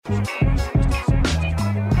66 goes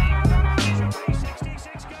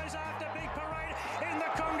after Big Parade in the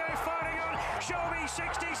Congo fighting on. Shelby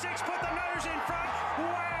 66 put the nose in front.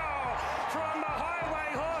 Wow! From the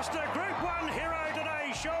highway horse to Group 1 hero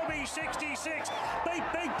today, Shelby 66 beat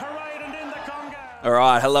Big Parade and in the Congo. All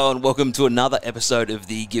right, hello and welcome to another episode of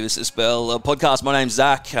the Give Us a Spell podcast. My name's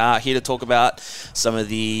Zach, here to talk about some of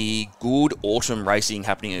the good autumn racing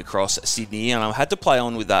happening across Sydney. And I had to play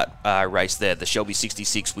on with that race there, the Shelby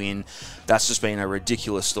 66 win. That's just been a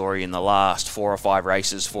ridiculous story in the last 4 or 5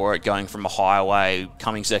 races for it, going from a highway,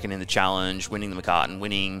 coming second in the challenge, winning the McCartan,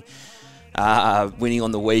 winning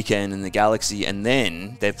on the weekend in the Galaxy, and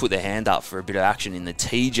then they've put their hand up for a bit of action in the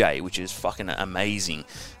TJ, which is fucking amazing.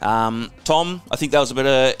 Tom, I think that was a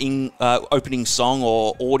better opening song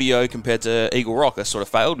or audio compared to Eagle Rock. That sort of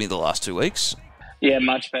failed me the last 2 weeks. Yeah,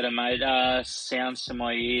 much better, mate. Sounds to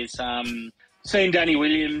my ears. Seeing Danny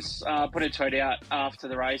Williams put a tweet out after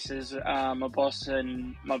the races. My boss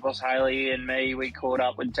Haley and me, we caught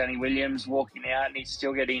up with Danny Williams walking out, and he's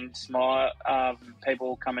still getting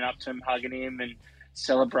people coming up to him, hugging him and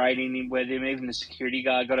celebrating him with him. Even the security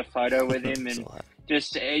guard got a photo with him, and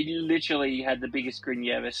just he literally had the biggest grin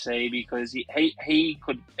you ever see, because he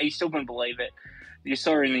still couldn't believe it. You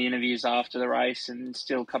saw in the interviews after the race, and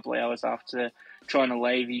still a couple of hours after trying to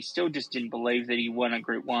leave, he still just didn't believe that he won a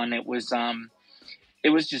Group 1. It was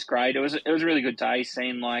just great. It was a really good day,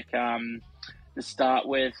 seeing the start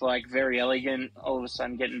with Very Elegant all of a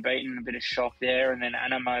sudden getting beaten, a bit of shock there, and then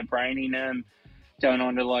Animo braining him, going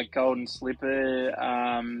on to Golden Slipper,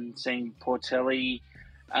 seeing Portelli,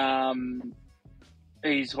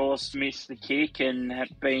 his horse missed the kick and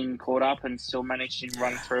had been caught up and still managed to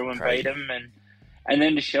run through and beat him, and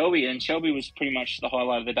then to Shelby, and Shelby was pretty much the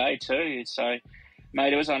highlight of the day too. So,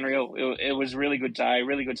 mate, it was unreal. It was a really good day,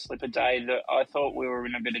 really good slipper day. I thought we were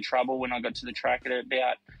in a bit of trouble when I got to the track at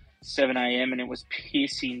about 7 a.m. and it was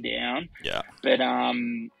pissing down. Yeah. But,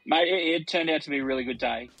 mate, it turned out to be a really good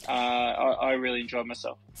day. I really enjoyed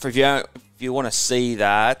myself. If you want to see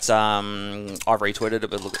that, I've retweeted it,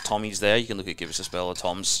 but look at Tommy's there. You can look at Give Us a Spell or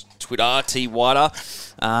Tom's Twitter, T. Whiter.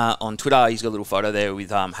 On Twitter, he's got a little photo there with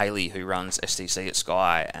Haley, who runs STC at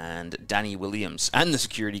Sky, and Danny Williams and the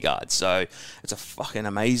security guard. So it's a fucking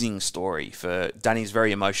amazing story. Danny's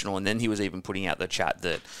very emotional, and then he was even putting out the chat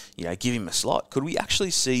that, give him a slot. Could we actually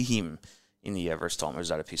see him in the Everest, Tom, or is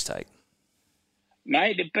that a piss take?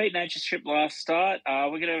 Mate, it beat Nature Strip last start.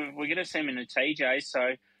 We're gonna see him in a TJ,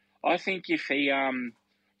 so I think if he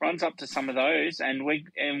runs up to some of those, and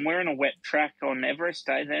we're in a wet track on Everest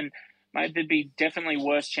Day, then mate, there'd be definitely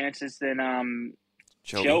worse chances than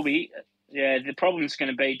Shelby. Yeah, the problem's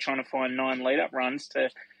going to be trying to find 9 lead-up runs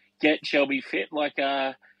to get Shelby fit like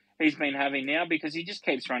he's been having now, because he just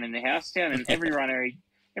keeps running the house down, and every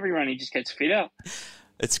run he just gets fitter.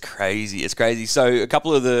 It's crazy. So I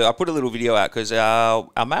put a little video out because our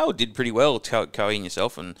male did pretty well, Coe and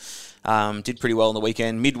yourself, and did pretty well on the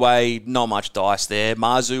weekend. Midway, not much dice there.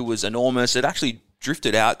 Marzu was enormous. It actually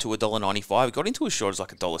drifted out to $1.95. It got into as short as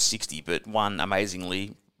 $1.60, but won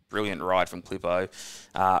amazingly. Brilliant ride from Clippo.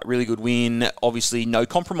 Really good win. Obviously, No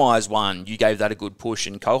Compromise won. You gave that a good push,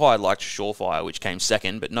 and Kohai liked Surefire, which came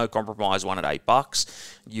second, but No Compromise won at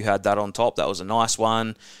 $8. You had that on top. That was a nice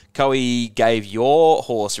one. Koe gave your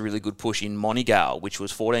horse a really good push in Monigal, which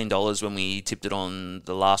was $14 when we tipped it on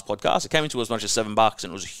the last podcast. It came into as much as $7,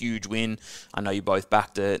 and it was a huge win. I know you both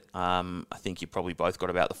backed it. I think you probably both got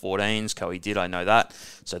about the 14s. Koe did, I know that.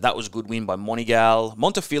 So that was a good win by Monigal.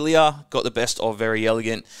 Montefilia got the best of Very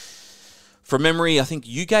Elegant. From memory, I think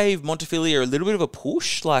you gave Montefilia a little bit of a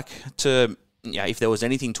push, if there was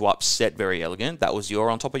anything to upset Very Elegant, that was your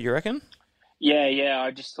on top of, you reckon? Yeah.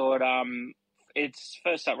 I just thought its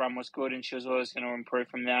first up run was good, and she was always going to improve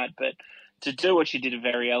from that. But to do what she did at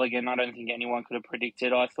Very Elegant, I don't think anyone could have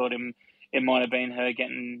predicted. I thought it might have been her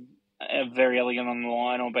getting a Very Elegant on the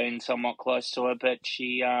line or being somewhat close to it. But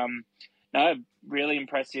she, really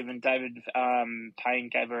impressive. And David Payne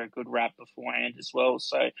gave her a good rap beforehand as well.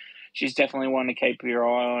 So she's definitely one to keep your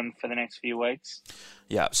eye on for the next few weeks.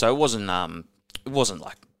 Yeah, so it wasn't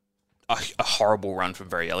like a horrible run from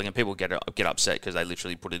Very Elegant. People get upset because they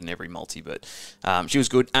literally put it in every multi, but she was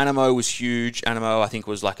good. Animo was huge. Animo, I think,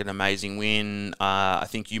 was an amazing win. I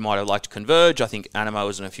think you might have liked Converge. I think Animo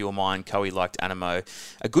was in a few of mine. Coe liked Animo.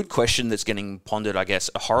 A good question that's getting pondered, I guess,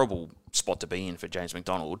 a horrible spot to be in for James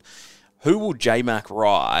McDonald. Who will J-Mac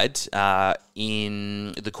ride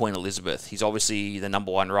in the Queen Elizabeth? He's obviously the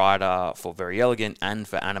number one rider for Very Elegant and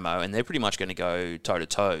for Animo, and they're pretty much going to go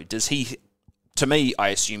toe-to-toe. Does he... To me, I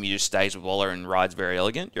assume he just stays with Waller and rides Very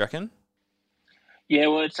Elegant, you reckon? Yeah,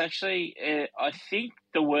 well, it's actually, I think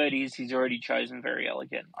the word is he's already chosen Very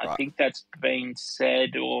Elegant. I think that's been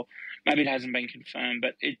said, or maybe it hasn't been confirmed,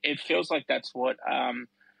 but it feels like that's what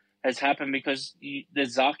has happened, because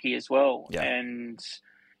there's Zaki as well. Yeah. And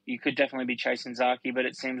you could definitely be chasing Zaki, but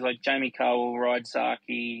it seems like Jamie Carr will ride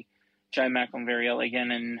Zaki, J Mac on Very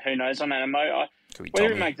Elegant, and who knows on Anamoe.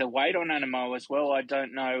 Whether he make the weight on Anamoe as well, I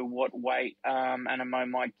don't know what weight Anamoe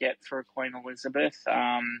might get for Queen Elizabeth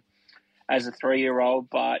as a 3-year-old,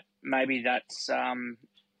 but maybe that's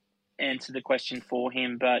answered the question for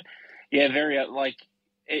him. But yeah,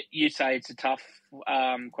 you say it's a tough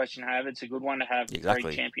question to have. It's a good one to have.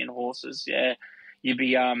 Exactly. 3 champion horses. Yeah, you'd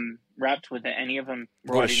be wrapped with any of them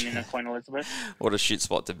riding in a Queen Elizabeth. What a shit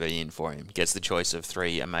spot to be in for him. Gets the choice of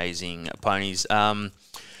 3 amazing ponies.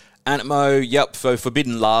 Anamoe, yep, for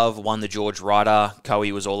Forbidden Love, won the George Ryder.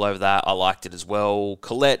 Coe was all over that. I liked it as well.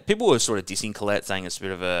 Colette, people were sort of dissing Colette, saying it's a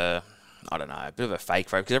bit of a fake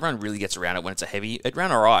favourite, because everyone really gets around it when it's a heavy. It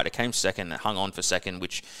ran all right. It came second. It hung on for second,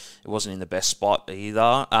 which it wasn't in the best spot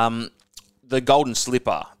either. The Golden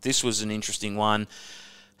Slipper. This was an interesting one.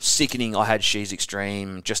 Sickening. I had She's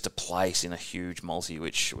Extreme just a place in a huge multi,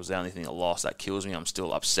 which was the only thing that lost. That kills me. I'm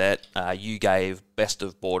still upset. You gave Best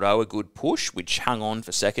of Bordeaux a good push, which hung on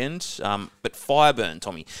for second. But Fireburn,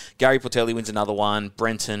 Tommy. Gary Portelli wins another one.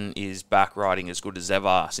 Brenton is back riding as good as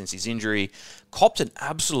ever since his injury. Copped an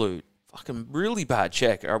absolute fucking really bad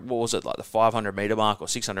check. What was it, like the 500 metre mark or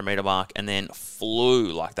 600 metre mark, and then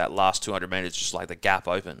flew like that last 200 metres, just like the gap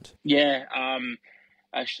opened. Yeah,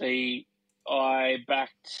 actually, I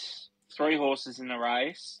backed 3 horses in the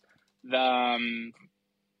race. The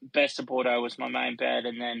Best of Bordeaux was my main bet,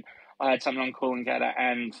 and then I had something on Coolangatta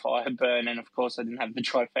and Fireburn, and of course I didn't have the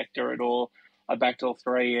trifecta at all. I backed all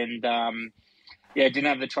 3, and didn't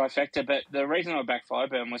have the trifecta. But the reason I backed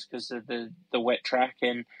Fireburn was because of the wet track,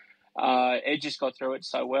 and it just got through it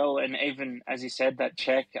so well. And even, as you said, that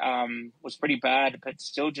check was pretty bad, but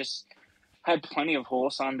still just had plenty of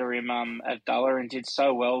horse under him at Dulla, and did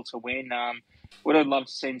so well to win. Would have loved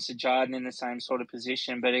to see Sir Jardin in the same sort of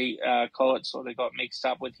position, but Collett sort of got mixed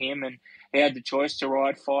up with him, and he had the choice to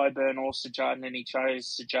ride Fireburn or Sir Jardin, and he chose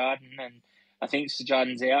Sir Jardin. And I think Sir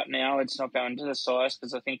Jardin's out now. It's not going to the size,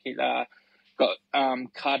 because I think it got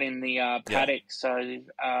cut in the paddock, so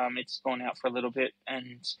it's gone out for a little bit.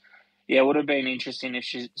 And yeah, it would have been interesting if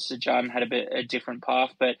Sir Jardin had a different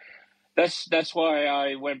path, but that's why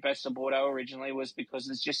I went Best of Bordeaux originally, was because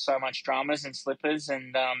there's just so much dramas and slippers,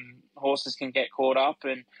 and horses can get caught up.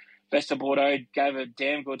 And Best of Bordeaux gave a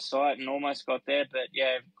damn good sight and almost got there, but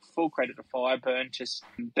yeah, full credit to Fireburn, just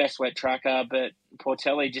best wet tracker. But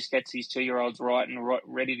Portelli just gets these 2-year-olds right and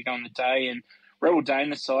ready to go on the day. And Rebel Dane,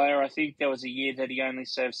 the sire, I think there was a year that he only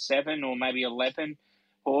served 7 or maybe 11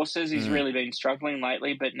 horses. He's really been struggling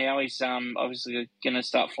lately, but now he's obviously going to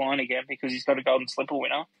start flying again, because he's got a Golden Slipper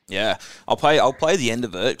winner. Yeah, I'll play the end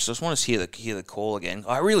of it, because I just want to hear the call again.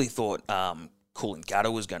 I really thought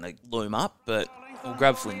Coolangatta was going to loom up, but we'll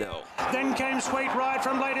grab Flindell. Then came Sweet Ride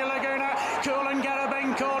from Lady Laguna. Coolangatta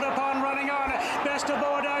being called upon, running on. Best of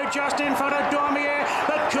Bordeaux just in front of Dormier,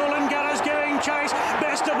 but Coolangatta's giving chase.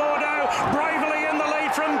 Best of Bordeaux bravely in the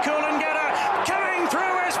lead from Coolangatta. Coming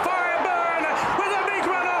through is Fireburn with a big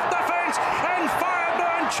run off the fence, and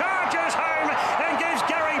Fireburn charges home and gives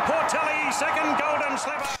Gary Portelli second Golden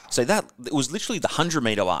Slipper. So it was literally the 100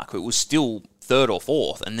 metre mark. It was still 3rd or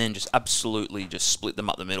 4th, and then just absolutely just split them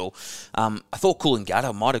up the middle. I thought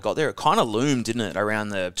Coolangatta might have got there. It kind of loomed, didn't it, around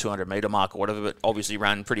the 200 metre mark or whatever, but obviously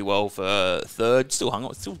ran pretty well for 3rd. Still hung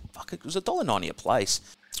on. It was $1.90 a place.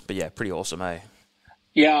 But yeah, pretty awesome, eh?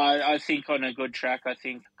 Yeah, I think on a good track, I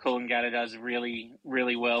think Coolangatta does really,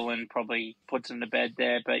 really well and probably puts him to bed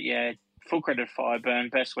there. But yeah, full credit to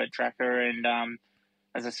Fireburn, best wet tracker, and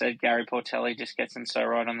as I said, Gary Portelli just gets him so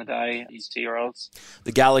right on the day, these 2-year-olds.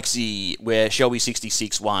 The Galaxy, where Shelby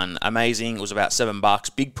 66 won, amazing. It was about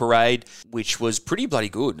 $7. Big parade, which was pretty bloody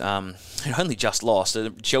good. It only just lost.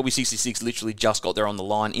 Shelby 66 literally just got there on the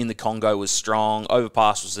line. In the Congo was strong.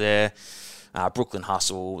 Overpass was there. Brooklyn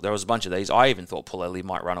Hustle. There was a bunch of these. I even thought Polelli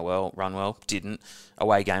might run well. Didn't.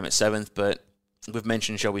 Away game at 7th, but we've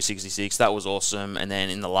mentioned Shelby 66. That was awesome. And then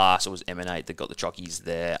in the last, it was Emanate that got the chockies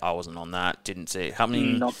there. I wasn't on that. Didn't see it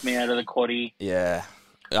happening. Knocked me out of the quaddie. Yeah.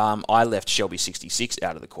 I left Shelby 66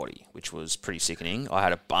 out of the quaddie, which was pretty sickening. I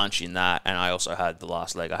had a bunch in that, and I also had the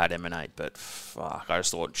last leg. I had Emanate, but fuck, I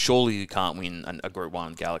just thought, surely you can't win a Group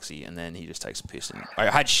 1 Galaxy, and then he just takes a piss. And I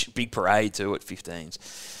had Big Parade too at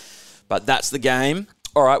 15s. But that's the game.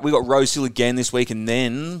 All right, we got Rosehill again this week, and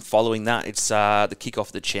then following that, it's the kick-off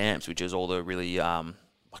of the champs, which is all the really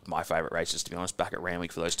my favourite races, to be honest, back at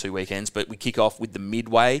Randwick for those 2 weekends. But we kick off with the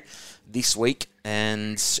Midway this week,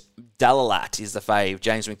 and Dallalat is the fave.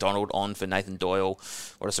 James McDonald on for Nathan Doyle.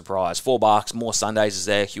 What a surprise. $4. More Sundays is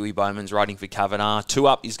there. Huey Bowman's riding for Kavanagh. 2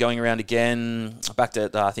 Up is going around again. Back to,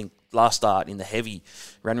 I think, last start in the heavy.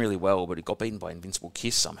 Ran really well, but it got beaten by Invincible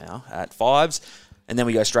Kiss somehow at 5s. And then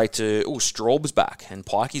we go straight to, Straub's back, and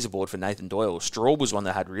Pikey's aboard for Nathan Doyle. Straub was one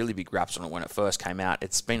that had really big raps on it when it first came out.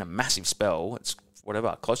 It's been a massive spell. It's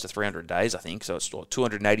close to 300 days, I think. So it's a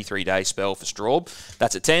 283-day spell for Straub.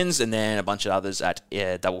 That's at 10s, and then a bunch of others at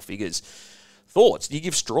double figures. Thoughts? Do you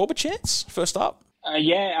give Straub a chance first up?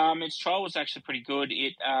 Its trial was actually pretty good.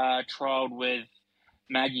 It trialled with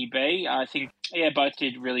Maggie B. I think, both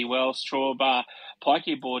did really well. Straub,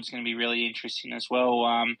 Pikey aboard is going to be really interesting as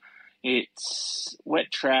well. It's wet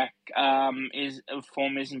track. Form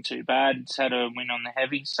isn't too bad. It's had a win on the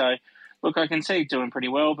heavy, so look, I can see it doing pretty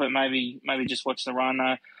well. But maybe just watch the run.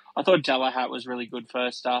 I thought Dallahat was really good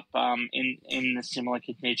first up. In the similar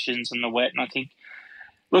conditions and the wet, and I think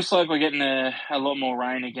looks like we're getting a lot more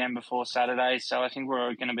rain again before Saturday. So I think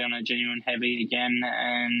we're going to be on a genuine heavy again.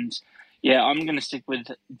 And I'm going to stick with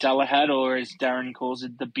Dallahat, or as Darren calls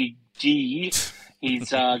it, the Big D.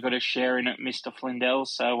 He's got a share in it, Mr. Flindell.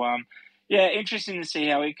 So, interesting to see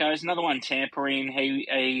how it goes. Another one, Tampering.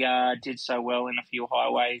 He did so well in a few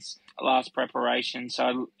highways last preparation.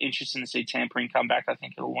 So, interesting to see Tampering come back. I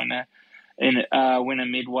think he'll win a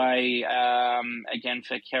midway again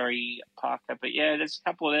for Kerry Parker. But, there's a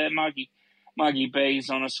couple there. Muggy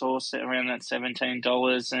B's on a horse around that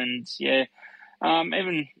 $17. And,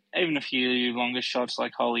 even a few longer shots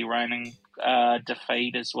like Holy Rain and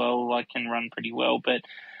Defeat as well, can run pretty well. But,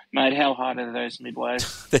 mate, how hard are those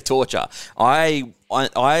midways? They're torture. I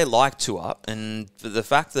like 2 Up, and the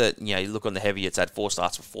fact that, you look on the heavy, it's had 4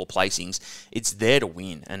 starts for 4 placings, it's there to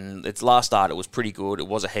win. And its last start, it was pretty good. It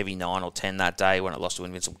was a heavy 9 or 10 that day when it lost to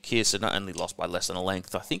Invincible Kiss. It not only lost by less than a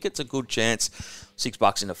length. I think it's a good chance.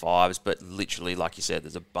 $6 into 5s, but literally, like you said,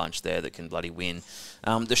 there's a bunch there that can bloody win.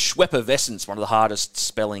 The Schweppervescence, one of the hardest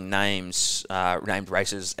spelling named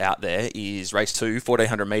races out there, is race 2,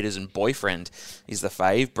 1400 metres, and Boyfriend is the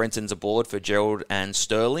fave. Brenton's aboard for Gerald and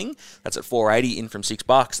Sterling. That's at $4.80 in from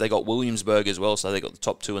 $6. They got Williamsburg as well, so they got the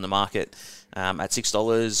top 2 in the market. At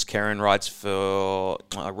 $6, Karen rides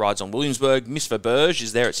on Williamsburg. Miss Verberge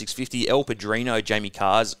is there at $6.50. El Padrino, Jamie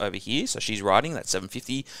Carr's over here, so she's riding. That's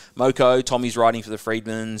 $7.50. Moko, Tommy's riding for the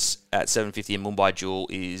Freedmans at $7.50, and Mumbai Jewel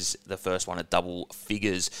is the first one at double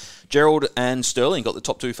figures. Gerald and Sterling got the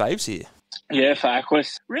top 2 faves here. Yeah, for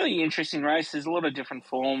Aquis. Really interesting race. There's a lot of different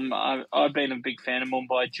form. I've been a big fan of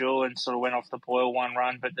Mumbai Jewel and sort of went off the boil one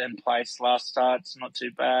run, but then placed last start. It's not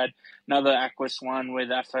too bad. Another Aquis one with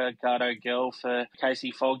Affogato Girl for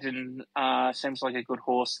Casey Fogden. Seems like a good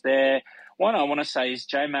horse there. One I want to say is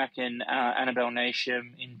J-Mac and Annabelle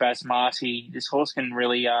Nasham in Basmati. This horse can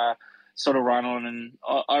really sort of run on, and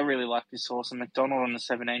I really like this horse. And McDonald on the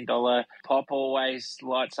 $17 pop always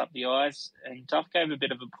lights up the eyes. And Duff gave a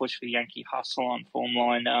bit of a push for Yankee Hustle on form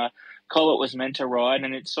line. Collett was meant to ride,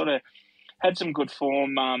 and it sort of had some good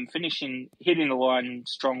form, hitting the line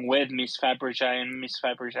strong with Miss Fabergé, and Miss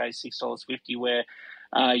Fabergé $6.50, where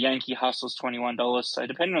Yankee Hustle's $21. So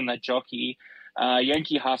depending on that jockey,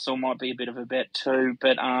 Yankee Hustle might be a bit of a bet too.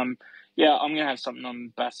 But I'm going to have something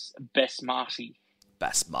on Basmati.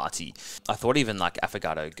 I thought even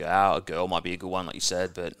Affogato Girl might be a good one, like you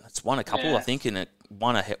said, but it's won a couple, I think, in it.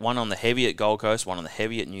 One on the heavy at Gold Coast, one on the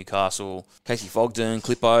heavy at Newcastle. Casey Fogden,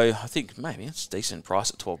 Clippo. I think maybe it's a decent price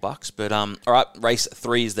at $12. But all right, race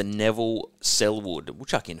 3 is the Neville Selwood. We'll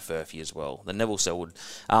chuck in Furphy as well. The Neville Selwood.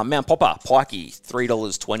 Mount Popper, Pikey,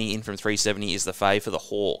 $3.20 in from $3.70 is the fave for the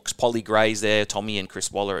Hawks. Polly Gray's there, Tommy and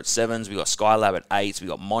Chris Waller at 7s. We got Skylab at 8s. We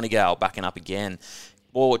got Monegal backing up again.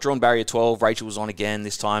 Well, drawn barrier 12. Rachel was on again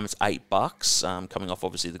this time. It's $8. Coming off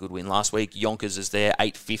obviously the good win last week. Yonkers is there,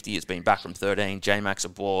 $8.50. It's been back from 13. J-Max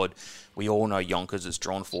aboard. We all know Yonkers is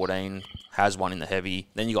drawn 14. Has one in the heavy.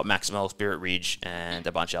 Then you got Maximal, Spirit Ridge, and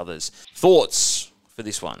a bunch of others. Thoughts for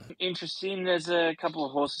this one? Interesting. There's a couple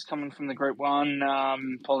of horses coming from the Group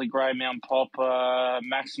 1. Polly Gray, Mount Popper,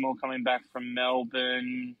 Maximal coming back from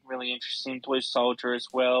Melbourne. Really interesting. Blue Soldier as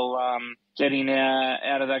well. Getting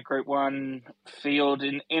out of that Group 1 field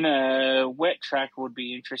in a wet track would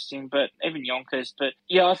be interesting, but even Yonkers. But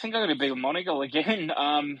I think I'm going to be with Monegal again.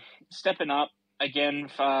 Stepping up again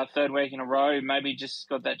for 3rd week in a row. Maybe just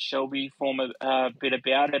got that Shelby form a bit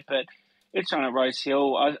about it, but it's on at Rose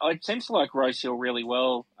Hill. I seems to like Rose Hill really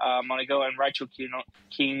well. Monegal and Rachel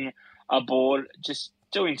King aboard, just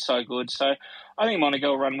doing so good. So I think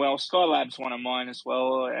Monegal will run well. Skylab's one of mine as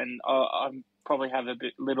well, and I probably have a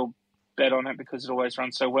little bet on it because it always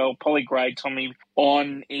runs so well. Polygrade Tommy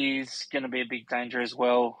On is going to be a big danger as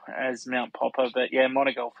well as Mount Popper. But yeah,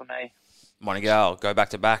 Monegal for me. Monegal, go back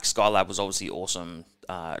to back. Skylab was obviously awesome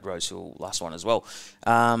at Rosehill last one as well.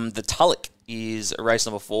 The Tulloch is race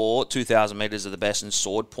number 4, 2,000 metres of the best, and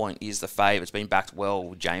Sword Point is the fave. It's been backed well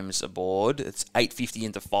with James aboard. It's 850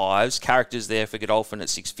 into 5s. Characters there for Godolphin at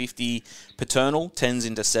 650. Paternal, 10s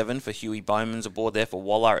into 7 for Huey Bowman's aboard there for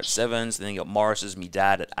Waller at 7s. Then you got Morris's Me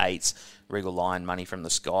Dad at 8s. Regal Lion, Money from the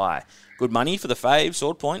Sky. Good money for the fave,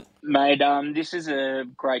 Sword Point. Mate, this is a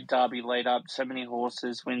great Derby lead-up. So many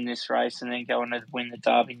horses win this race and then go on to win the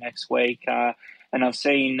Derby next week. And I've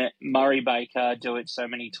seen Murray Baker do it so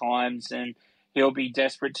many times, and he'll be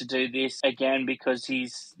desperate to do this again because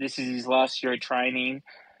this is his last year of training.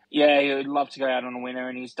 Yeah, he would love to go out on a winner,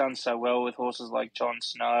 and he's done so well with horses like Jon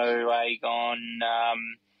Snow, Aegon,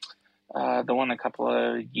 the one a couple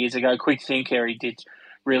of years ago, Quick Thinker, he did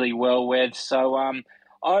really well with. So I'm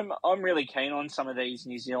really keen on some of these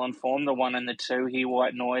New Zealand form, the 1 and the 2 here,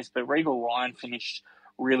 White Noise, but Regal Lion finished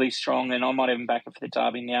really strong, and I might even back it for the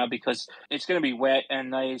Derby now because it's going to be wet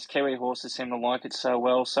and these Kiwi horses seem to like it so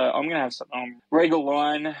well. So I'm going to have something on Regal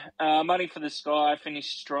Lion. Money for the Sky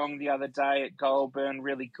finished strong the other day at Goulburn,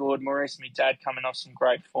 really good. Maurice Me Dad coming off some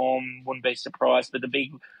great form, wouldn't be surprised. But the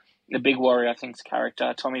big worry, I think, is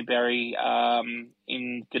character. Tommy Berry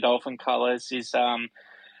in Godolphin colours is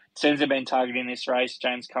seems to have been targeting this race.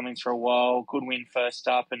 James Cummings for a while, good win first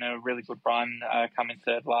up and a really good run coming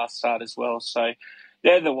third last start as well. So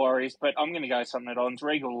they're the worries, but I'm going to go something at odds.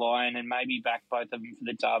 Regal Lion and maybe back both of them for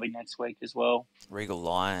the Derby next week as well. Regal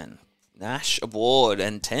Lion, Nash aboard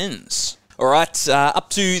and 10s. All right, up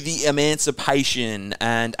to the Emancipation,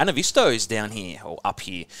 and Anavisto is down here, or up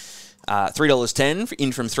here. $3.10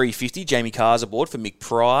 in from $3.50. Jamie Carr's aboard for Mick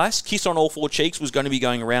Price. Kiss on All Four Cheeks was going to be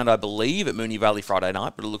going around, I believe, at Moonee Valley Friday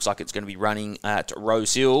night, but it looks like it's going to be running at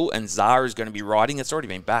Rose Hill, and Zara is going to be riding. It's already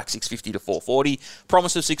been back, $6.50 to $4.40.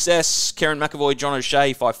 Promise of Success, Karen McAvoy, John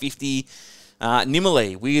O'Shea, $5.50.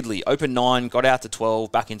 Nimmerley, weirdly, open 9, got out to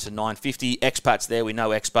 12, back into $9.50. Expats there, we know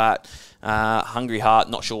Expat. Hungry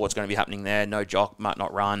Heart, not sure what's going to be happening there. No Jock, might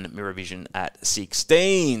not run. Mirror Vision at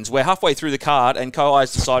 16s. We're halfway through the card, and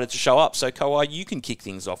Koai's decided to show up. So, Koai, you can kick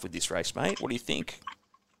things off with this race, mate. What do you think?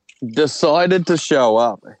 Decided to show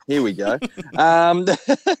up. Here we go. Had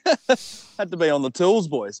to be on the tools,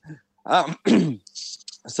 boys.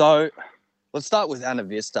 So, let's start with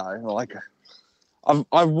Anavisto.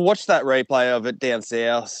 I've watched that replay of it down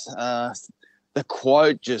south. The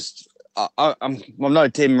quote just, I'm no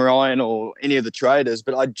Tim Ryan or any of the traders,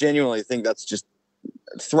 but I genuinely think that's just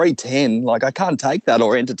 310. I can't take that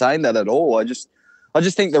or entertain that at all. I just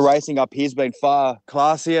think the racing up here's been far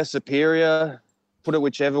classier, superior. Put it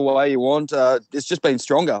whichever way you want. It's just been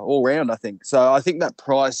stronger all round, I think. So I think that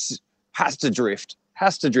price has to drift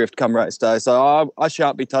come race day. So I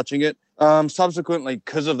shan't be touching it. Subsequently,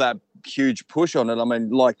 because of that huge push on it, I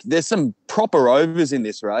mean, there's some proper overs in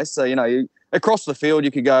this race. So, across the field, you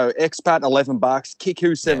could go Expat, $11,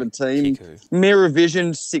 Kiku, 17, Kiku. Mirror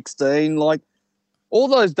Vision, 16. All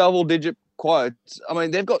those double-digit quotes, I mean,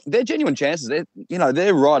 they're genuine chances.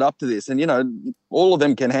 They're right up to this. And, all of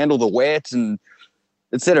them can handle the wet and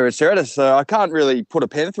et cetera, et cetera. So I can't really put a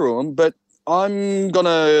pen through them, but I'm going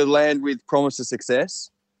to land with Promise of Success.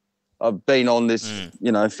 I've been on this,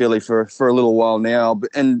 filly for a little while now,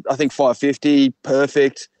 and I think 550,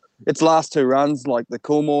 perfect. Its last 2 runs, like the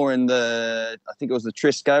Coolmore and I think it was the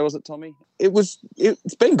Trisco, was it, Tommy?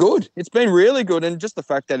 It's been good. It's been really good, and just the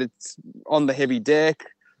fact that it's on the heavy deck,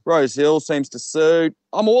 Rose Hill seems to suit.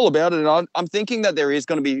 I'm all about it, and I'm thinking that there is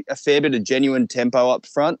going to be a fair bit of genuine tempo up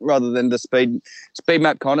front rather than the speed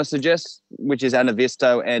map kind of suggests, which is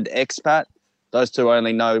Anavisto and Expat. Those two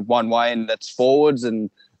only know one way, and that's forwards, and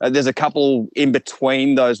there's a couple in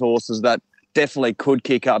between those horses that definitely could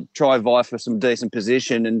kick up, try vie for some decent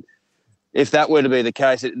position. And if that were to be the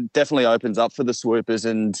case, it definitely opens up for the swoopers,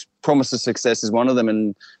 and Promise of Success is one of them.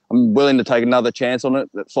 And I'm willing to take another chance on it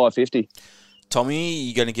at 550. Tommy,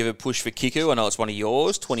 you're going to give a push for Kiku. I know it's one of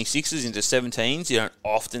yours. 26s into 17s. You don't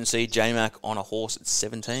often see J-Mac on a horse at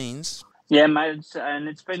 17s. Yeah, mate, and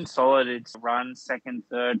it's been solid. It's run second,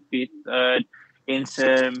 third, fifth, third in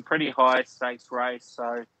some pretty high stakes race.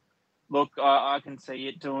 So, look, I can see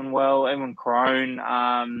it doing well. Evan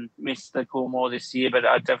Crone missed the Coolmore this year, but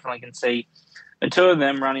I definitely can see the two of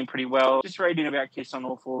them running pretty well. Just reading about Kiss on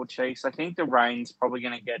All Four Cheeks, I think the rain's probably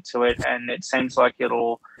going to get to it, and it seems like it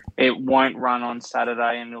won't run on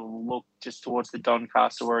Saturday, and it'll look just towards the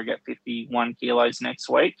Doncaster where it get 51 kilos next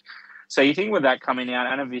week. So you think with that coming out,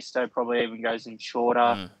 Anavisto probably even goes in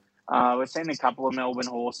shorter. We've seen a couple of Melbourne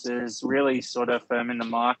horses really sort of firm in the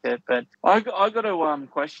market, but I got to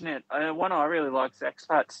question it. One I really like is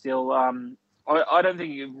Expat still. I don't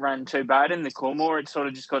think it ran too bad in the Coolmore. It sort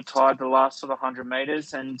of just got tired the last sort of 100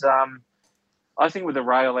 metres, and I think with the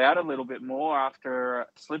rail out a little bit more after a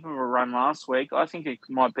slip of a run last week, I think it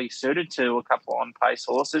might be suited to a couple on pace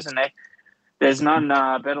horses, and there's none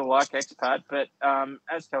better like Expat. But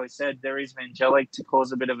as Kelly said, there is Angelic to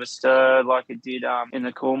cause a bit of a stir like it did in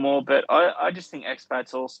the Coolmore. But I just think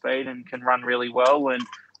Expat's all speed and can run really well. And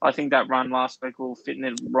I think that run last week will fit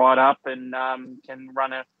it right up and can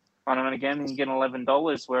run it again and get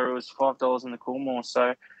 $11 where it was $5 in the Coolmore.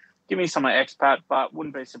 So give me some of Expat, but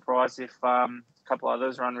wouldn't be surprised if a couple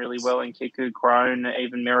others run really well in Kiku, Crone,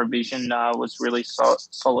 even Mirror Vision was really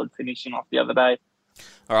solid finishing off the other day.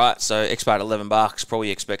 All right, so Expat $11.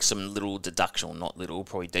 Probably expect some little deduction, or not little,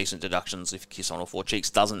 probably decent deductions if Kiss on All Four Cheeks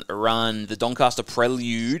doesn't run. The Doncaster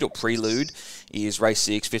Prelude is race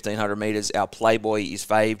 6, 1,500 metres. Our Playboy is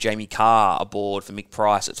fave. Jamie Carr aboard for Mick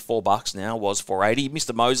Price. It's $4 now, was $4.80.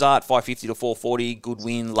 Mr. Mozart, $5.50 to $4.40. Good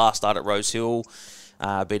win, last start at Rose Hill.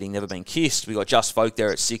 Beating Never Been Kissed. We got Just Folk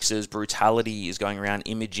there at 6s. Brutality is going around.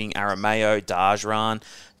 Imaging, Arameo, Dajran.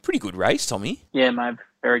 Pretty good race, Tommy. Yeah, mate,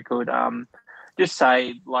 very good. Just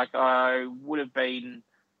say, like, I would have been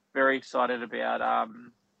very excited about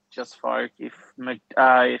Just Folk if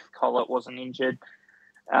Collett wasn't injured.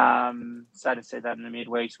 Sad to see that in the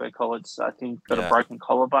midweeks where Collett's, I think, got a broken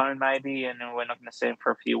collarbone maybe, and we're not going to see him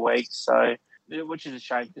for a few weeks. So, which is a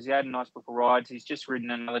shame because he had a nice book of rides. He's just ridden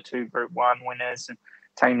another 2 Group 1 winners and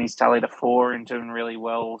taken his tally to 4 and doing really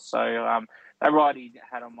well. So that ride he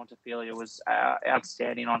had on Montefilia was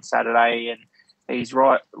outstanding on Saturday, and he's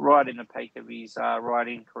right in the peak of his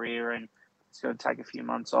riding career, and it's going to take a few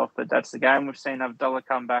months off. But that's the game. We've seen Abdullah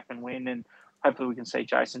come back and win, and hopefully we can see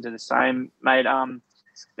Jason do the same. Mate,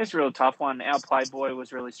 this is a real tough one. Our Playboy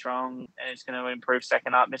was really strong, and it's going to improve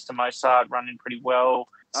second up. Mr. Mozart running pretty well.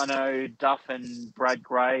 I know Duff and Brad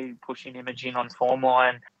Gray pushing Imaging on form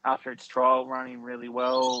line after its trial, running really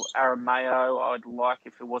well. Arameo, I'd like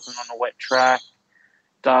if it wasn't on a wet track.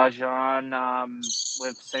 Darjan,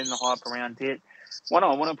 we've seen the hype around it. One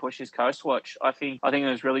I want to push is Coast Watch. I think it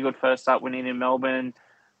was really good first up winning in Melbourne.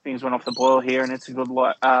 Things went off the boil here, and it's a good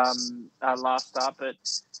last start. But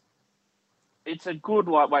it's a good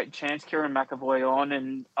lightweight chance. Kieran McAvoy on,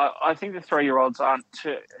 and I think the 3-year-olds aren't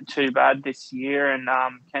too bad this year, and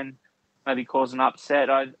can maybe cause an upset.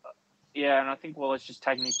 And I think Waller's just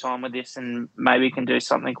taking his time with this, and maybe can do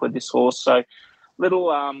something with this horse. So little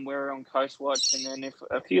we're on Coast Watch, and then if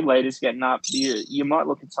a few leaders getting up, you might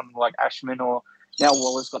look at something like Ashman, or now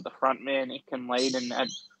Waller's got the front man, it can lead, and at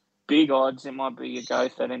big odds it might be a go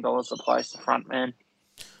 $13 a place, the front man.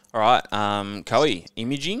 All right, Coe,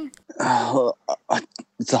 Imaging.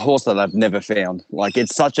 It's a horse that I've never found. Like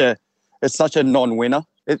it's such a non-winner.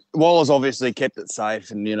 Waller's obviously kept it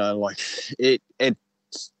safe, and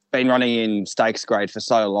it's been running in stakes grade for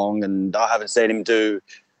so long, and I haven't seen him do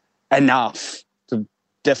enough to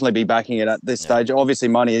definitely be backing it at this stage. Obviously,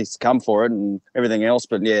 money has come for it and everything else,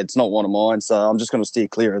 but it's not one of mine, so I'm just going to steer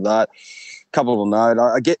clear of that. Couple of note,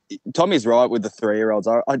 I get Tommy's right with the 3-year-olds.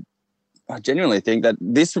 I genuinely think that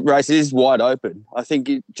this race is wide open. I think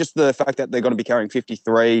just the fact that they're going to be carrying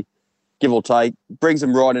 53, give or take, brings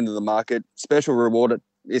them right into the market. Special Reward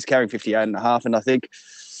is carrying 58.5, and I think,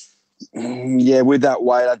 with that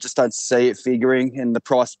weight, I just don't see it figuring, and the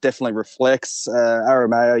price definitely reflects.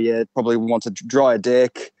 Arameo, probably wants a drier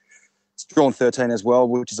deck. It's drawn 13 as well,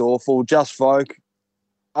 which is awful. Just Folk,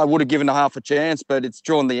 I would have given a half a chance, but it's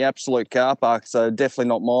drawn the absolute car park, so definitely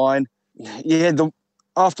not mine.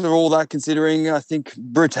 After all that considering, I think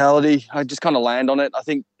Brutality, I just kind of land on it. I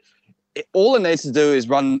think all it needs to do is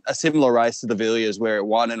run a similar race to the Villiers where it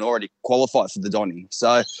won and already qualified for the Donny.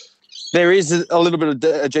 So there is a little bit of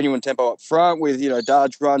a genuine tempo up front with,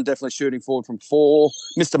 Darge Run definitely shooting forward from 4.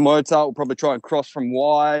 Mr. Mozart will probably try and cross from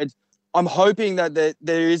wide. I'm hoping that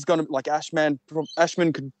there is going to, like Ashman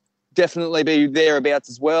could definitely be thereabouts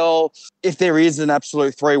as well. If there is an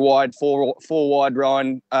absolute 3 wide, 4 wide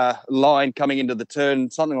line coming into the turn,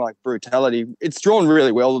 something like Brutality, it's drawn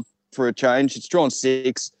really well for a change. It's drawn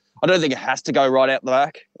 6. I don't think it has to go right out the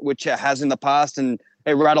back, which it has in the past, and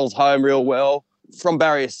it rattles home real well. From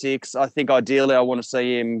barrier 6, I think ideally I want to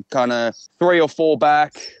see him kind of 3 or 4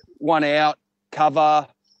 back, 1 out, cover,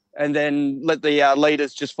 and then let the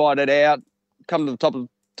leaders just fight it out, come to the top of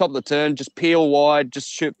the turn, just peel wide, just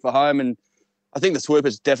shoot for home. And I think the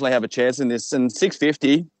Swoopers definitely have a chance in this. And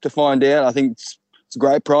 $6.50 to find out, I think it's a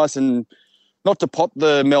great price. And not to pop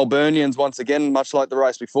the Melburnians once again, much like the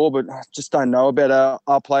race before, but I just don't know about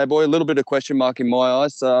our Playboy. A little bit of question mark in my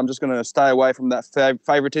eyes, so I'm just going to stay away from that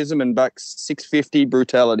favouritism and back 650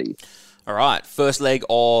 Brutality. All right, first leg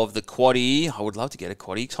of the quaddie. I would love to get a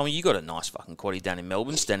quaddie. Tommy, you got a nice fucking quaddie down in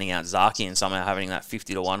Melbourne, standing out Zaki and somehow having that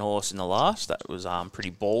 50-1 horse in the last. That was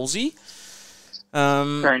pretty ballsy.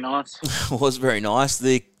 Very nice. Was very nice.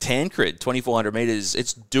 The Tancred, 2,400 metres.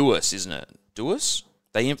 It's Duos, isn't it? Duos?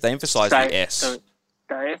 They emphasise the S.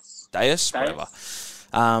 Deus? Whatever.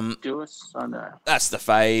 Duos? I know. That's the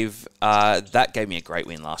fave. That gave me a great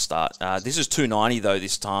win last start. This is 290 though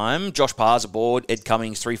this time. Josh Parr's aboard. Ed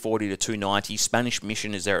Cummings 340 to 290. Spanish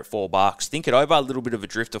Mission is there at $4. Think it over. A little bit of a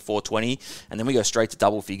drift to 420, and then we go straight to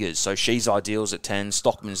double figures. So She's Ideals at 10.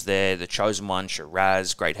 Stockman's there. The Chosen One,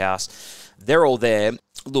 Shiraz, Great House. They're all there.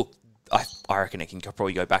 Look, I reckon it can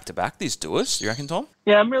probably go back to back. This Duos. You reckon, Tom?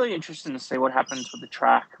 Yeah, I'm really interested to see what happens with the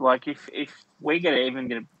track. Like if we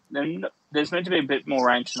then there's meant to be a bit more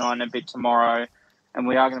rain tonight and a bit tomorrow, and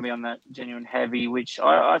we are going to be on that genuine heavy, which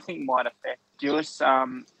I think might affect Duos.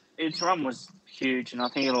 Its run was huge, and I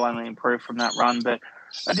think it'll only improve from that run. But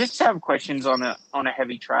I just have questions on a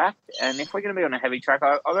heavy track, and if we're going to be on a heavy track,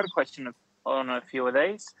 I've got a question on a few of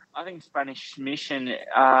these. I think Spanish Mission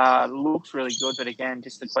looks really good, but again,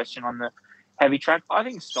 just a question on the heavy track. I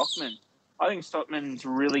think Stockman's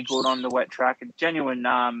really good on the wet track, a genuine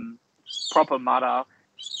proper mutter.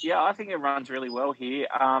 Yeah, I think it runs really well here.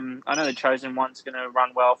 I know the Chosen One's going to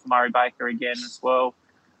run well for Murray Baker again as well,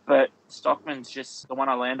 but Stockman's just the one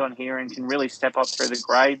I land on here and can really step up through the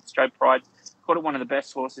grade. Straight Pride caught it one of the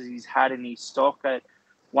best horses he's had in his stock at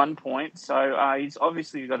one point, so he's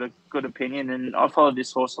obviously got a good opinion, and I followed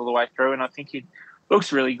this horse all the way through, and I think he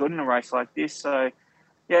looks really good in a race like this. So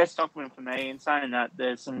yeah, Stockman for me. And saying that,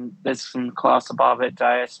 there's some class above it.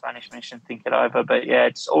 Deus, Spanish Mission, think it over, but yeah,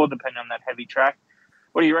 it's all dependent on that heavy track.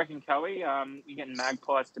 What do you reckon, Coey? You're getting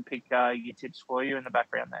Magpies to pick your tips for you in the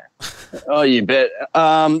background there. Oh, you bet.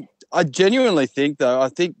 I genuinely think, though,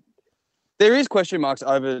 there is question marks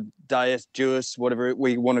over Deus, Duos, whatever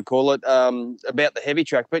we want to call it, about the heavy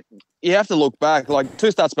track. But you have to look back. Like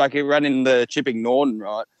 2 starts back, he ran in the Chipping Norton,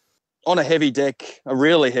 right? On a heavy deck, a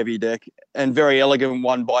really heavy deck, and very elegant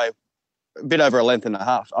one by a bit over a length and a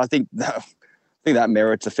half. I think that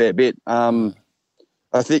merits a fair bit.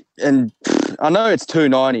 I think, and I know it's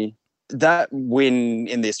 290. That win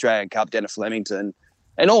in the Australian Cup down at Flemington,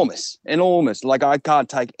 enormous. Like, I can't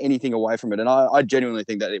take anything away from it, and I genuinely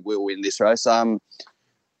think that it will win this race.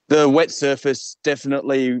 The wet surface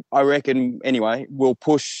definitely, I reckon, anyway, will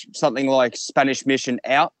push something like Spanish Mission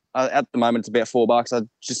out. At the moment, it's about $4. I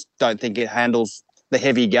just don't think it handles the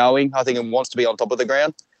heavy going. I think it wants to be on top of the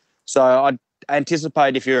ground. So I'd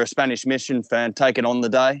anticipate, if you're a Spanish Mission fan, take it on the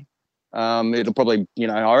day. It'll probably,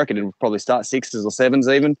 I reckon it'll probably start 6s or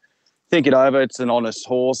 7s even. Think it over. It's an honest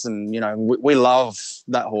horse, and, we love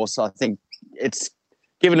that horse. I think it's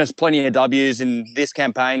given us plenty of W's in this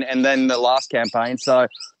campaign and then the last campaign. So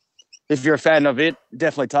if you're a fan of it,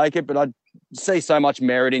 definitely take it. But I see so much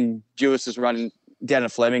merit in Duos's run down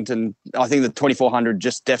at Flemington. I think the 2,400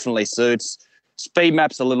 just definitely suits. Speed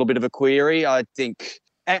map's a little bit of a query. I think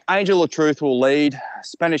Angel of Truth will lead.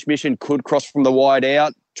 Spanish Mission could cross from the wide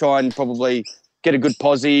out, try and probably get a good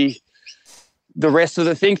posse. The rest of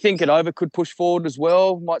the think it over, could push forward as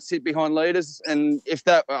well, might sit behind leaders. And if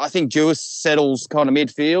that, I think Duos settles kind of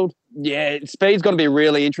midfield. Yeah, speed's going to be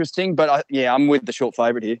really interesting, but I'm with the short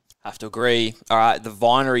favourite here. Have to agree. All right, the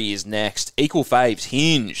Vinery is next. Equal faves,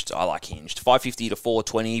 Hinged. I like Hinged. 550 to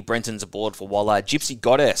 420. Brenton's aboard for Waller. Gypsy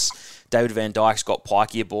Goddess. David Van Dyke's got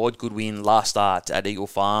Pikey aboard. Good win last start at Eagle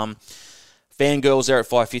Farm. Fangirls there at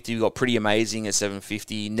 550. We've got Pretty Amazing at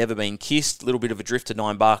 750. Never Been Kissed. A little bit of a drift to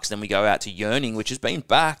 $9. Then we go out to Yearning, which has been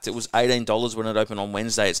backed. It was $18 when it opened on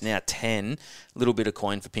Wednesday. It's now $10. A little bit of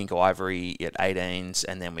coin for Pink Ivory at 18s.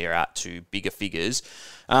 And then we are out to bigger figures.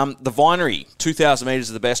 The Vinery, 2,000 metres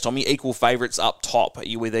of the best, Tommy. Equal favourites up top. Are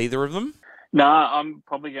you with either of them? No, I'm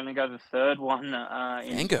probably going to go the third one.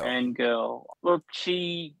 Fangirl. Look,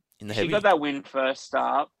 she got that win first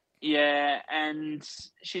up. Yeah, and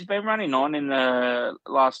she's been running on in the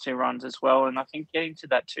last 2 runs as well, and I think getting to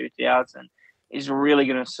that 2,000 is really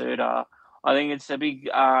going to suit her. I think it's a big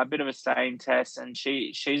bit of a staying test, and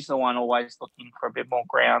she's the one always looking for a bit more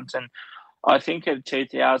ground, and I think at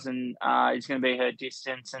 2,000 is going to be her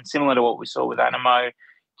distance, and similar to what we saw with Animo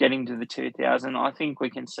getting to the 2,000, I think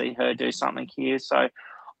we can see her do something here. So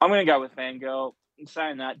I'm going to go with Fangirl. In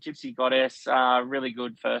saying that, Gypsy Goddess, really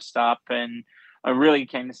good first up, and I'm really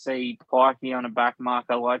keen to see Pikey on a back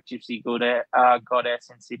marker like Gypsy Goddess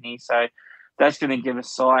in Sydney. So that's going to give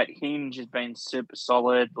us sight. Hinge has been super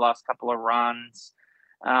solid last couple of runs.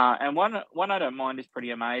 And one I don't mind is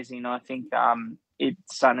pretty amazing. I think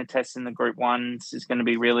it's starting to test in the Group 1s is going to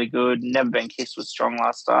be really good. Never Been Kissed was strong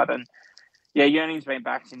last start. And, yeah, Yearning's been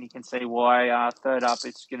backed, and you can see why. Third up,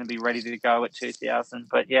 it's going to be ready to go at 2,000.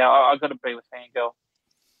 But, yeah, I've got to be with Fangirl.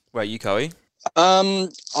 Where are you, Coe?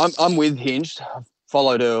 I'm with Hinged. I've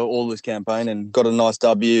followed her all this campaign and got a nice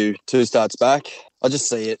W 2 starts back. I just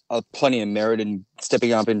see it plenty of merit in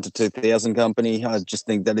stepping up into 2,000 company. I just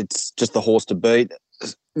think that it's just the horse to beat.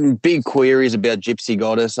 Big queries about Gypsy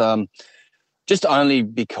Goddess. Just only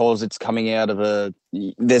because it's coming out of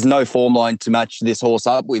there's no form line to match this horse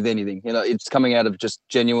up with anything. You know, it's coming out of just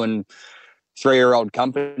genuine 3-year-old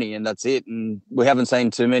company, and that's it. And we haven't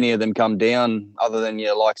seen too many of them come down, other than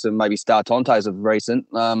your likes of maybe Star Tontes of recent.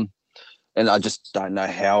 And I just don't know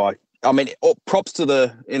how I mean, props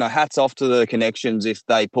to hats off to the Connections if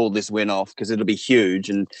they pull this win off, because it'll be huge,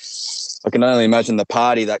 and I can only imagine the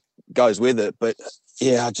party that goes with it. But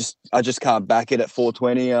yeah, I just can't back it at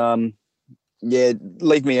 420. Yeah,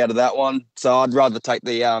 leave me out of that one. So I'd rather take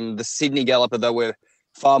the Sydney Galloper that we're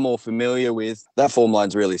far more familiar with. That form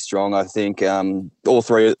line's really strong, I think. All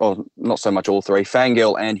three, or not so much all three,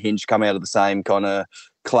 Fangirl and Hinge come out of the same kind of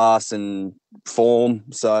class and form.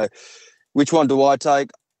 So which one do I take?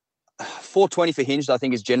 420 for Hinged, I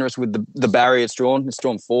think, is generous with the barrier it's drawn. It's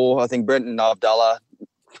drawn 4. I think Brenton Avdallah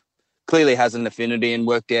clearly has an affinity and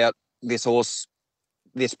worked out this horse,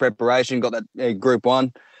 this preparation, got that Group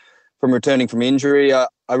 1 from returning from injury. I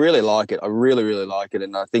really like it. I really, really like it.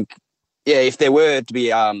 And I think, yeah, if there were to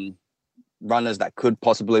be runners that could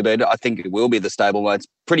possibly beat it, I think it will be the stablemate. It's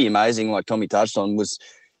pretty amazing, like Tommy touched on, was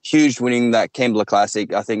huge winning that Kembla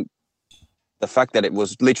Classic. I think the fact that it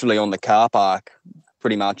was literally on the car park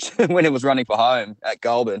pretty much when it was running for home at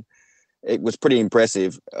Goulburn, it was pretty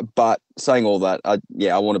impressive. But saying all that, I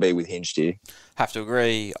want to be with Hinged here. Have to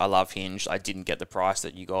agree. I love Hinged. I didn't get the price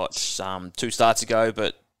that you got 2 starts ago,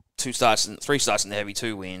 but 3 starts in the heavy,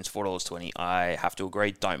 2 wins, $4.20. I have to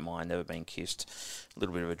agree. Don't mind. Never Been Kissed. A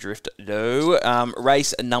little bit of a drift, though.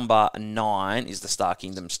 Race number 9 is the Star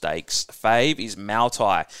Kingdom Stakes. Fave is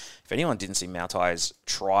Mautai. If anyone didn't see Mautai's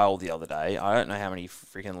trial the other day, I don't know how many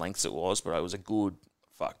freaking lengths it was, but it was a good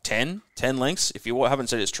 10 lengths. If you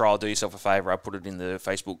haven't seen its trial, do yourself a favour. I put it in the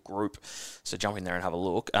Facebook group, so jump in there and have a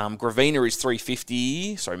look. Gravina is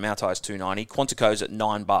 $350. Sorry, Mautai is $290. Quantico's at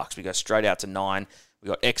 $9. We go straight out to 9. We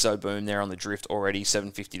got Exo Boom there on the drift already,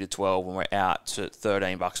 $750 to $12, and we're out to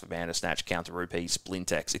 $13 for Bandersnatch, Counter Rupee,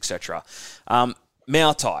 Splintex, etc.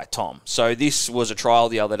 Mautai, Tom. So this was a trial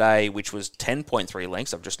the other day, which was 10.3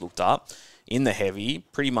 lengths. I've just looked up in the heavy,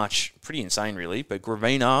 pretty insane, really. But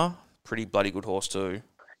Gravina, pretty bloody good horse too.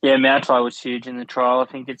 Yeah, Mautai was huge in the trial. I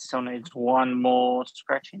think it still needs one more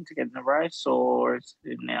scratching to get in the race, or is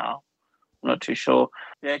it now? I'm not too sure.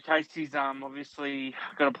 Yeah, Casey's obviously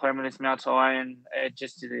got a plan with this Mautai, and it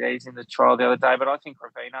just did it easy in the trial the other day. But I think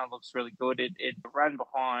Ravina looks really good. It ran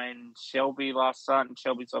behind Shelby last start, and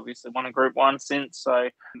Shelby's obviously won a Group 1 since. So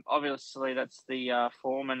obviously that's the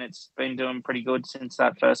form, and it's been doing pretty good since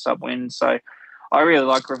that first up win. So I really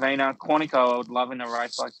like Ravina. Quantico I would love in a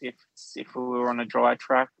race like this if we were on a dry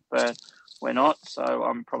track, but we're not. So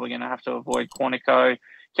I'm probably going to have to avoid Quantico.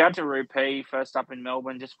 Counter Rupee, first up in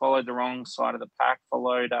Melbourne, just followed the wrong side of the pack,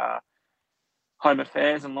 followed Home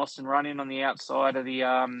Affairs and Lost and Running on the outside of the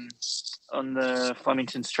on the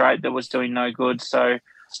Flemington Straight that was doing no good. So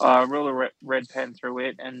rule a red pen through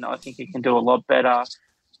it, and I think it can do a lot better.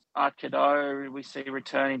 Art Cadeau, we see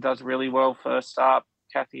returning, does really well first up.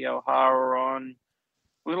 Kathy O'Hara on.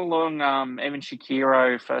 Little long, Evan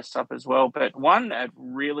Shakiro first up as well, but one at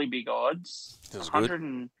really big odds.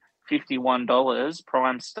 $151,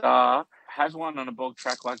 Prime Star, has won on a bog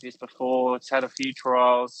track like this before. It's had a few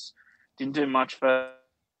trials, didn't do much first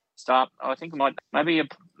up. I think maybe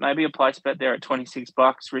a place bet there at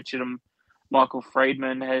 $26. Richard and Michael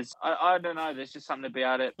Friedman has. I don't know. There's just something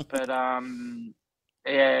about it, but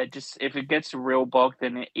yeah, just if it gets a real bog,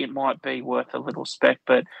 then it might be worth a little spec.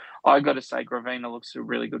 But I got to say, Gravina looks a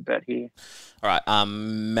really good bet here. All right,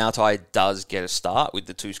 Mautai does get a start with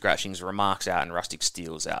the 2 scratchings, Remarks out and Rustic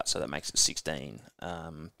Steel's out, so that makes it 16.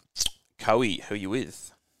 Coe, who are you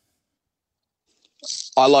with?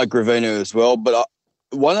 I like Gravina as well, but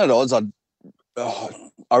one at odds, I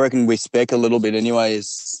reckon we spec a little bit anyway,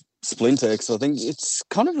 is Splintex. I think it's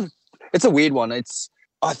it's a weird one. I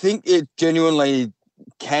think it genuinely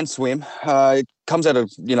can swim. It comes out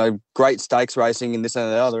of, great stakes racing and this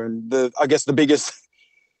and the other. And I guess the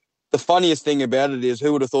funniest thing about it is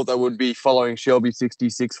who would have thought they would be following Shelby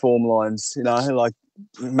 66 form lines, like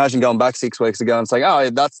imagine going back 6 weeks ago and saying, oh,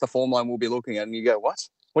 that's the form line we'll be looking at. And you go, what?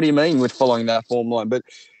 What do you mean with following that form line? But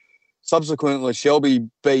subsequently, Shelby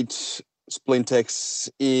beat Splintex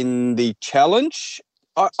in the challenge.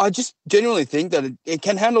 I just genuinely think that it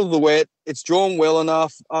can handle the wet. It's drawn well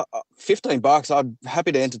enough. $15, I'm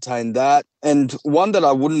happy to entertain that. And one that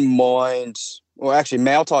I wouldn't mind, well, actually,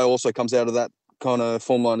 Mautai also comes out of that kind of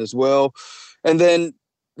form line as well. And then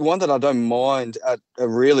one that I don't mind at a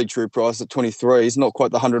really true price at 23 is not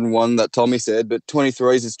quite the 101 that Tommy said, but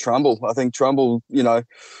 23s is Trumbull. I think Trumbull,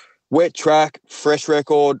 wet track, fresh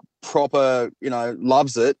record, proper,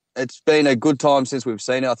 loves it. It's been a good time since we've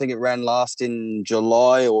seen it. I think it ran last in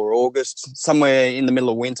July or August, somewhere in the middle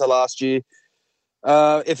of winter last year.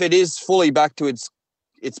 If it is fully back to its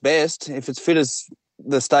best, if it's fit as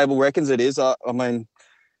the stable reckons it is, I mean,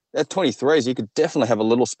 at 23s, you could definitely have a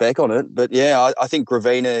little spec on it. But, yeah, I think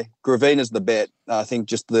Gravina's the bet. I think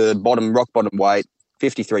just the rock bottom weight,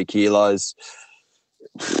 53 kilos.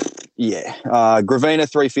 Yeah. Gravina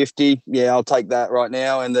 350. Yeah, I'll take that right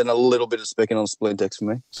now. And then a little bit of specking on Splintex for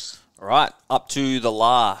me. All right, up to the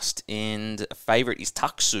last, and favourite is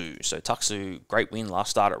Tuxu. So Tuxu, great win last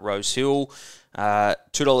start at Rose Hill.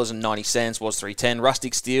 $2.90 was $3.10.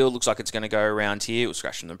 Rustic Steel looks like it's going to go around here. It was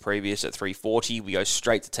scratched from the previous at $3.40. We go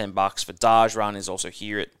straight to $10 for Daj Run is also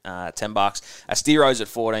here at $10. Astero's at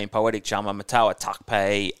 $14. Poetic Chummer, Matawa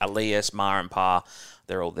Tukpei, Elias, Mar and Pa.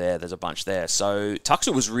 They're all there. There's a bunch there. So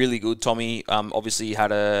Tuxu was really good, Tommy. Obviously, he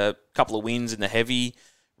had a couple of wins in the heavy.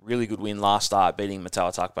 Really good win last start, beating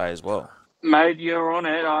Matawa Tukpei as well. Mate, you're on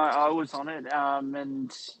it. I was on it.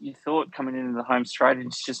 And you thought coming into the home straight,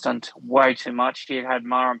 it's just done way too much. You had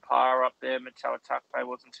Mar and Pa up there. Matawa Tukpei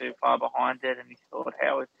wasn't too far behind it. And you thought,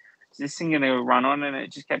 how is this thing going to run on? And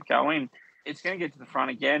it just kept going. It's going to get to the front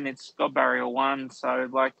again. It's got barrier 1. So,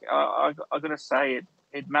 I've got to say,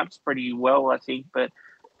 it maps pretty well, I think. But,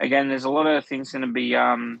 again, there's a lot of things going to be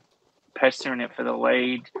pestering it for the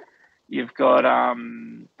lead. You've got,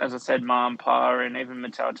 as I said, Ma and Pa, and even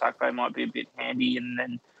Matawa Tukpei might be a bit handy, and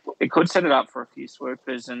then it could set it up for a few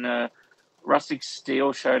swoopers. And Rustic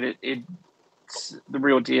Steel showed it's the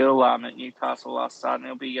real deal at Newcastle last start, and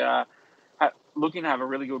they'll be looking to have a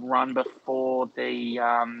really good run before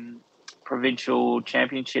the provincial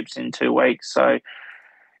championships in 2 weeks. So,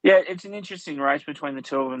 yeah, it's an interesting race between the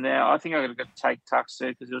two of them there. I think I've got to take Tuxu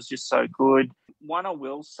because it was just so good. One I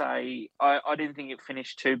will say, I didn't think it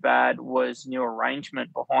finished too bad, was New Arrangement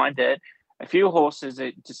behind it. A few horses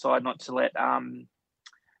that decide not to let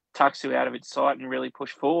Tuxu out of its sight and really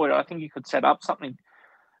push forward. I think you could set up something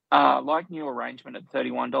like New Arrangement at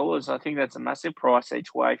 $31. I think that's a massive price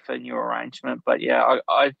each way for New Arrangement. But, yeah,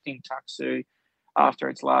 I think Tuxu, after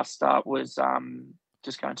its last start, was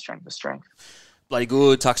just going strength to strength. Bloody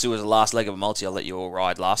good. Tuxu was the last leg of a multi. I'll let you all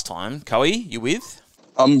ride last time. Coe, you with?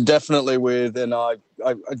 I'm definitely with, and I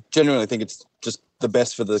genuinely think it's just the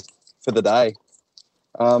best for the day.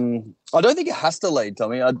 I don't think it has to lead,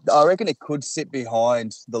 Tommy. I reckon it could sit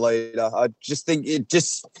behind the leader. I just think it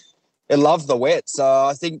loves the wet. So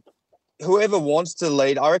I think whoever wants to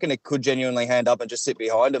lead, I reckon it could genuinely hand up and just sit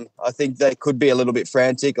behind him. I think they could be a little bit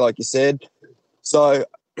frantic, like you said. So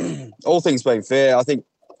all things being fair, I think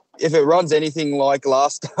if it runs anything like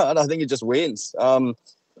last start, I think it just wins.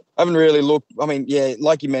 I haven't really looked. I mean, yeah,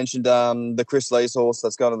 like you mentioned, the Chris Lee's horse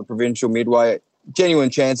that's going to the provincial midway,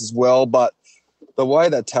 genuine chance as well. But the way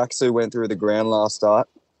that Tuxu went through the ground last start,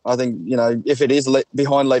 I think, if it is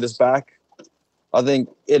behind leader's back, I think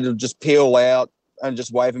it'll just peel out and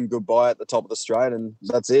just wave him goodbye at the top of the straight, and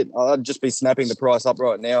that's it. I'd just be snapping the price up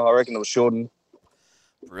right now. I reckon it'll shorten.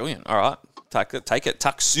 Brilliant. All right. Take it.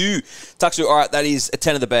 Tuxu, all right, that is a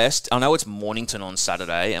 10 of the best. I know it's Mornington on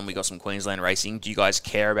Saturday, and we got some Queensland racing. Do you guys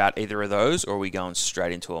care about either of those, or are we going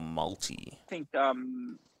straight into a multi? I think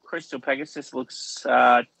Crystal Pegasus looks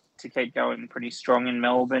to keep going pretty strong in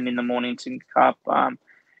Melbourne in the Mornington Cup. Got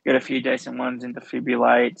a few decent ones in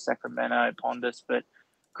Defibrillate, Sacramento, Pondus, but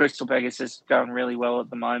Crystal Pegasus is going really well at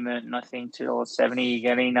the moment, and I think $2.70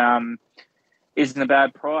 you're getting isn't a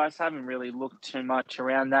bad price. I haven't really looked too much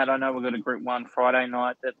around that. I know we've got a Group 1 Friday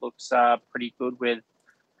night that looks pretty good with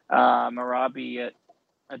Marabi at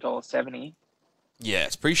 $1.70. Yeah,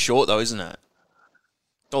 it's pretty short though, isn't it?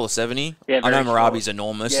 $1.70. Yeah, I know Marabi's short.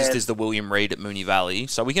 Enormous. Yeah. This is the William Reid at Moonee Valley,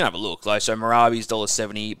 so we can have a look. So Marabi's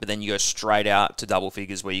 $1.70, but then you go straight out to double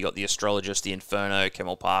figures where you got the Astrologist, the Inferno,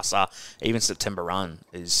 Camel Passer, even September Run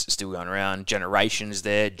is still going around. Generation is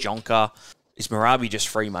there, Jonker. Is Marabi just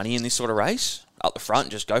free money in this sort of race? Up the front,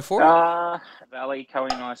 just go for it? Valley, Coe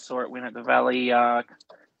and I saw it win at the Valley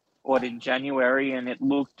in January, and it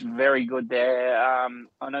looked very good there.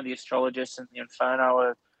 I know the Astrologist and the Inferno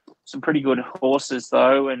are some pretty good horses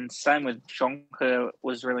though, and same with Jonker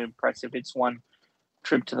was really impressive. It's one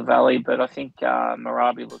trip to the Valley, but I think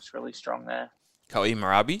Marabi looks really strong there. Koei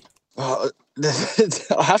Marabi?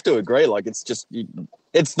 I have to agree. Like, it's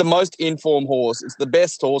the most informed horse. It's the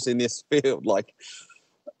best horse in this field. Like,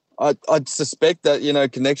 I'd suspect that,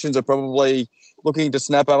 Connections are probably looking to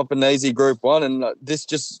snap up an easy Group 1, and this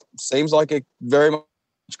just seems like it very much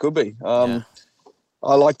could be.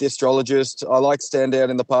 I like the Astrologist. I like Standout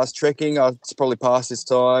in the past. Trekking, it's probably past this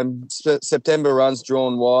time. September Run's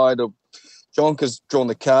drawn wide. Or Jonker's drawn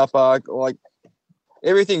the car park. Like,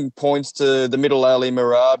 everything points to the middle alley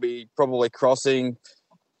Marabi probably crossing.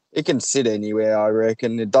 It can sit anywhere, I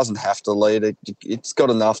reckon. It doesn't have to lead. It's got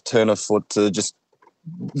enough turn of foot to just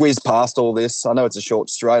whiz past all this. I know it's a short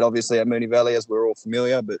straight, obviously, at Moonee Valley, as we're all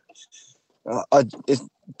familiar, but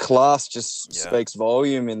class just speaks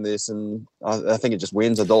volume in this, and I think it just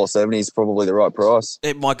wins. $1.70 is probably the right price.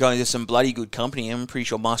 It might go into some bloody good company. I'm pretty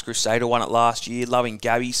sure Masked Crusader won it last year. Loving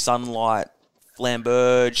Gabby, Sunlight,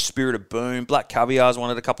 Flamberge, Spirit of Boom, Black Caviar's won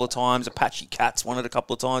it a couple of times, Apache Cats won it a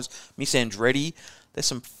couple of times, Miss Andretti. There's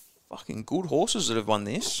some fucking good horses that have won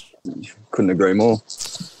this. Couldn't agree more.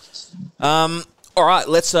 All right,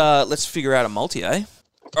 let's figure out a multi, eh?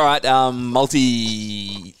 All right,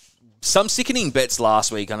 multi. Some sickening bets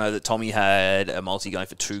last week. I know that Tommy had a multi going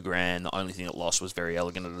for $2,000. The only thing that lost was Very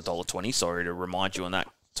Elegant at $1.20. Sorry to remind you on that,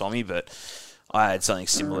 Tommy, but I had something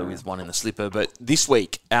similar with one in the slipper. But this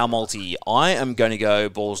week, our multi, I am going to go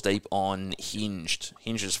balls deep on Hinged.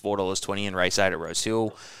 Hinged is $4.20 in race 8 at Rose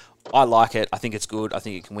Hill. I like it. I think it's good. I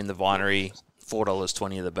think it can win the Vinery.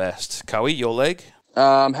 $4.20 are the best. Coey, your leg?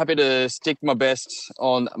 I'm happy to stick my best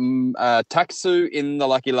on Taxu in the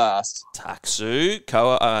lucky last. Taxu.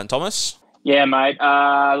 Thomas? Yeah, mate.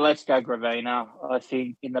 Let's go Gravina. I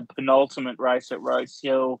think in the penultimate race at Rose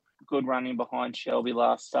Hill, good running behind Shelby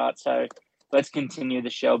last start. So let's continue the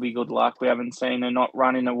Shelby good luck. We haven't seen her not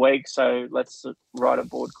run in a week, so let's ride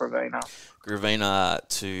aboard Gravina. Gravina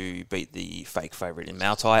to beat the fake favourite in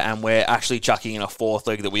Mautai, and we're actually chucking in a fourth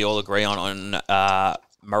leg that we all agree on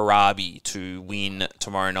Marabi to win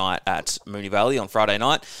tomorrow night at Moonee Valley on Friday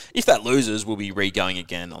night. If that loses, we'll be re-going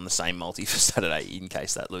again on the same multi for Saturday in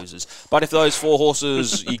case that loses. But if those 4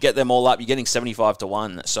 horses, you get them all up, you're getting 75 to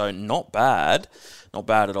 1. So not bad. Not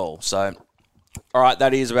bad at all. So, all right,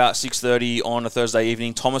 that is about 6:30 on a Thursday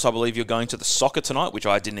evening. Thomas, I believe you're going to the soccer tonight, which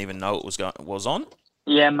I didn't even know it was on.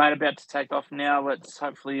 Yeah, mate, about to take off now. Let's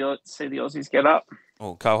hopefully see the Aussies get up.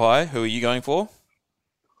 Oh, Kohai, who are you going for?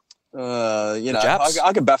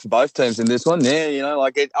 I can bat for both teams in this one. Yeah,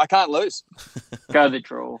 I can't lose. Go the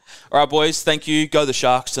draw. All right, boys, thank you. Go the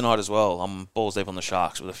Sharks tonight as well. I'm balls deep on the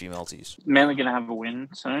Sharks with a few multis. Manly going to have a win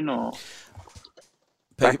soon, or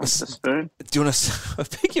back with the spoon? Do you want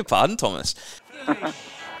to beg your pardon, Thomas? All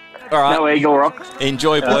right. No Eagle Rock.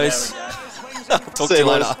 Enjoy, boys. Talk to you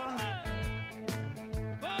later.